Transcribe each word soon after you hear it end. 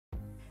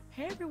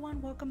Hey everyone,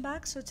 welcome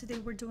back. So today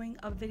we're doing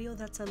a video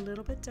that's a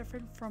little bit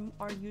different from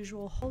our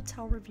usual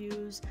hotel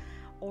reviews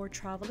or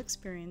travel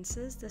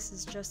experiences. This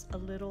is just a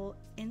little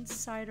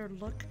insider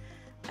look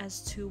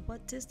as to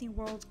what Disney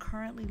World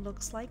currently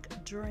looks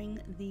like during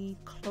the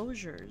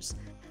closures.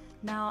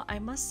 Now, I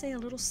must say a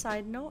little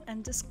side note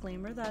and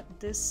disclaimer that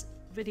this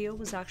video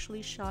was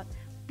actually shot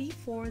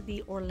before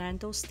the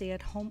Orlando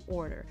stay-at-home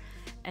order,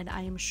 and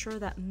I am sure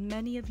that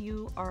many of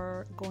you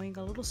are going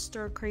a little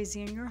stir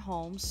crazy in your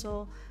home,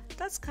 so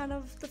that's kind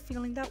of the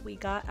feeling that we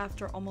got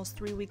after almost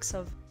 3 weeks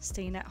of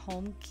staying at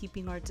home,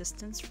 keeping our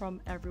distance from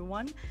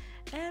everyone.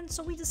 And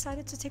so we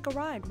decided to take a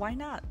ride. Why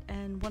not?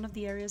 And one of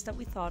the areas that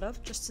we thought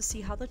of just to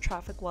see how the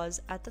traffic was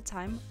at the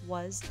time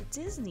was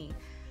Disney.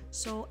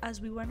 So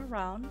as we went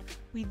around,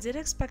 we did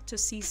expect to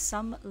see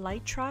some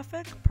light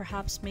traffic,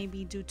 perhaps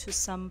maybe due to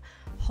some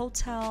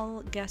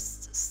hotel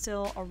guests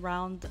still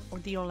around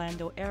the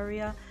Orlando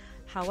area.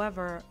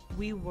 However,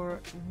 we were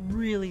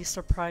really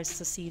surprised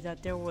to see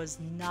that there was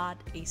not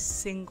a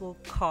single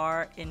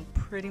car in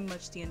pretty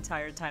much the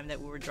entire time that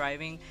we were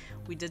driving.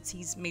 We did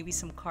see maybe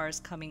some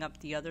cars coming up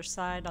the other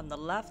side on the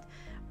left,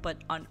 but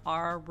on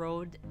our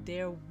road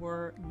there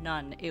were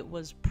none. It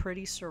was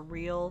pretty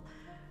surreal,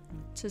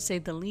 to say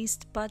the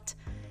least, but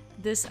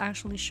this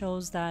actually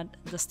shows that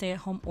the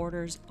stay-at-home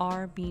orders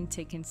are being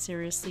taken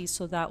seriously,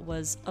 so that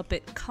was a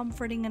bit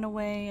comforting in a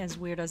way, as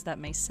weird as that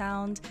may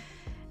sound,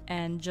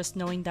 and just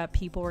knowing that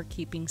people were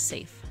keeping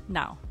safe.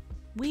 Now,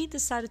 we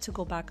decided to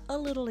go back a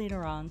little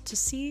later on to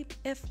see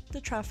if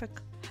the traffic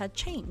had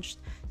changed.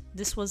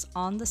 This was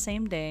on the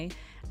same day,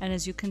 and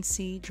as you can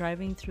see,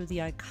 driving through the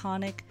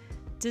iconic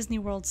Disney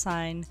World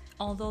sign,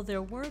 although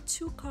there were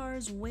 2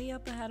 cars way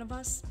up ahead of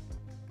us,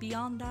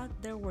 beyond that,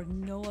 there were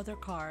no other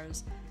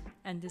cars.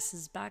 And this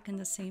is back in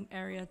the same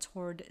area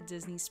toward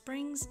Disney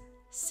Springs,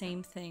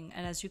 same thing.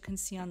 And as you can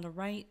see on the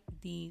right,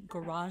 the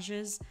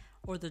garages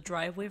or the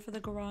driveway for the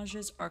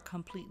garages are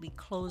completely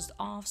closed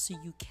off, so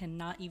you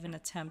cannot even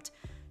attempt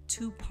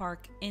to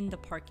park in the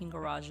parking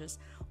garages.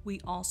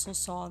 We also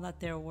saw that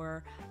there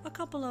were a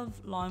couple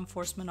of law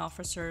enforcement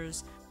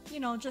officers,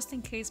 just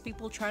in case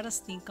people try to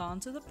sneak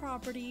onto the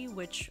property,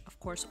 which of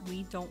course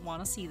we don't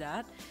want to see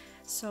that.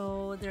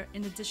 So there,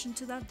 in addition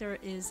to that, there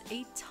is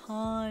a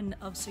ton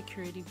of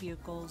security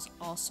vehicles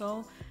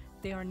also.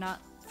 They are not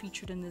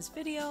featured in this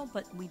video,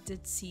 but we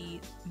did see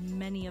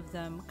many of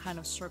them kind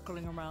of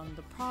circling around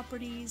the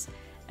properties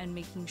and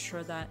making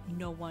sure that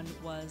no one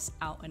was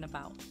out and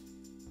about.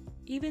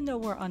 Even though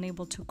we're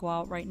unable to go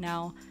out right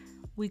now,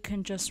 we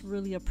can just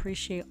really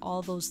appreciate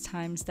all those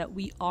times that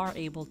we are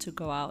able to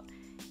go out.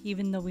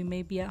 Even though we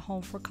may be at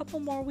home for a couple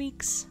more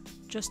weeks,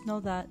 just know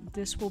that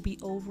this will be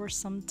over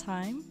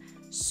sometime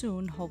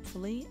soon,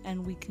 hopefully,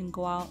 and we can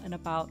go out and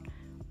about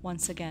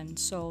once again.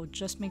 So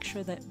just make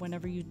sure that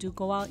whenever you do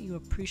go out, you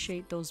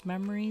appreciate those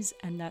memories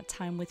and that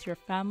time with your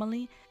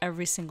family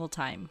every single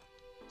time.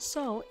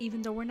 So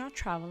even though we're not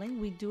traveling,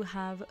 we do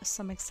have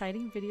some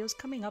exciting videos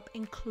coming up,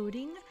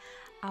 including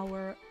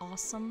our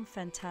awesome,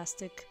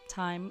 fantastic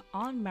time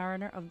on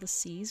Mariner of the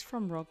Seas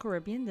from Royal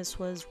Caribbean. This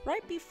was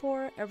right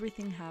before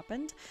everything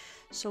happened,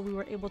 so we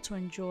were able to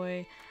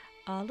enjoy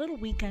a little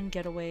weekend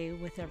getaway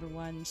with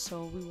everyone.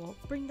 So we will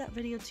bring that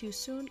video to you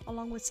soon,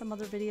 along with some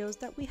other videos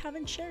that we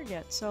haven't shared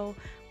yet. So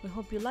we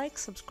hope you like,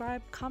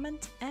 subscribe,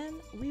 comment, and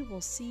we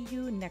will see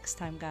you next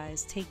time,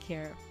 guys. Take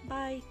care.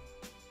 Bye.